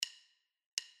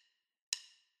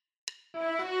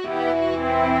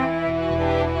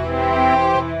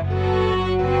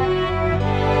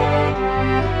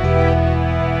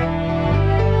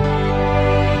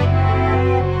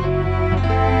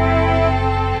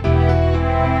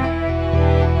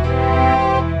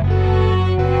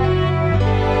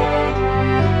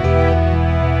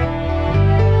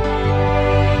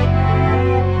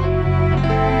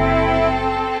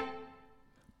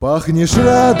Пахнешь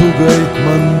радугой,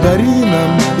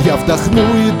 мандарином, я вдохну,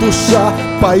 и душа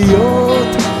поет,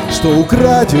 что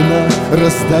украдено,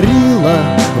 раздарила,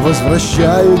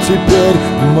 возвращаю теперь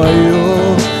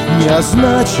мое. Не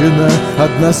означено,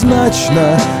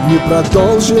 однозначно, не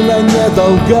продолжена, не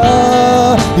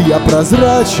долга. Я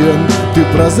прозрачен, ты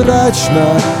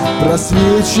прозрачна,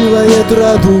 просвечивает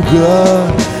радуга.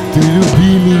 Ты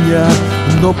люби меня,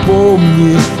 но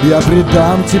помни, я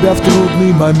предам тебя в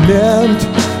трудный момент.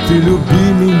 Ты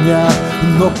люби меня,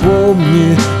 но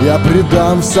помни, я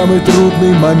предам в самый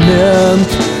трудный момент.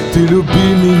 Ты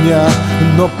люби меня,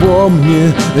 но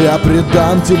помни, я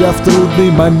предам тебя в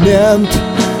трудный момент.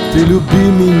 Ты люби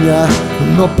меня,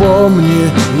 но помни,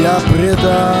 я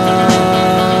предам.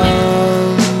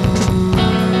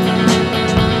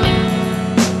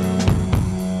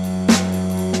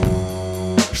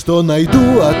 Что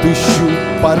найду, отыщу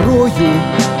порою,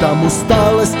 там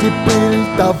усталость и пыль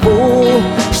того,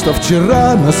 что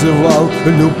вчера называл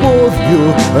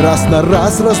любовью,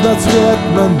 раз-на-раз,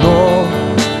 раз-на-цвет-но, но.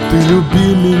 Ты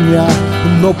люби меня,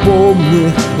 но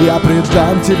помни, я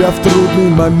предам тебя в трудный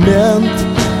момент.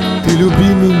 Ты люби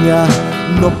меня,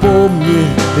 но помни,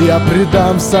 я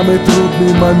предам в самый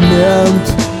трудный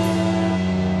момент.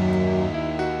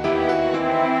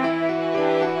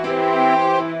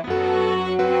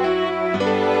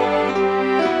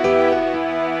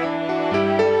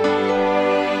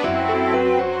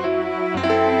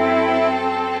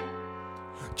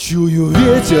 Чую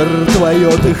ветер, твое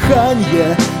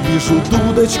дыхание, вижу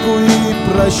дудочку и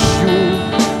прощу.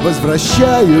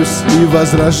 Возвращаюсь и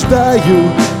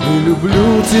возрождаю, и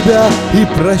люблю тебя и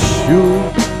прощу.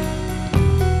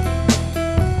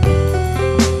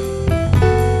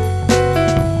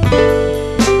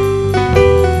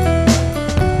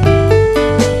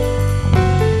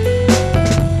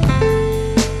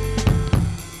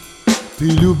 Ты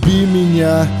люби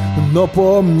меня, но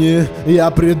помни,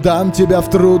 я предам тебя в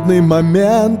трудный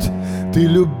момент. Ты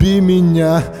люби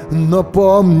меня, но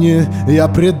помни, я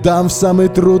предам в самый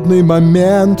трудный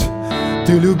момент.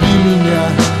 Ты люби меня,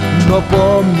 но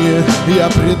помни, я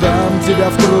предам тебя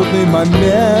в трудный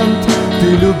момент. Ты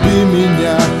люби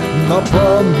меня, но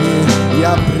помни,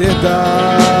 я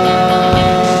предам.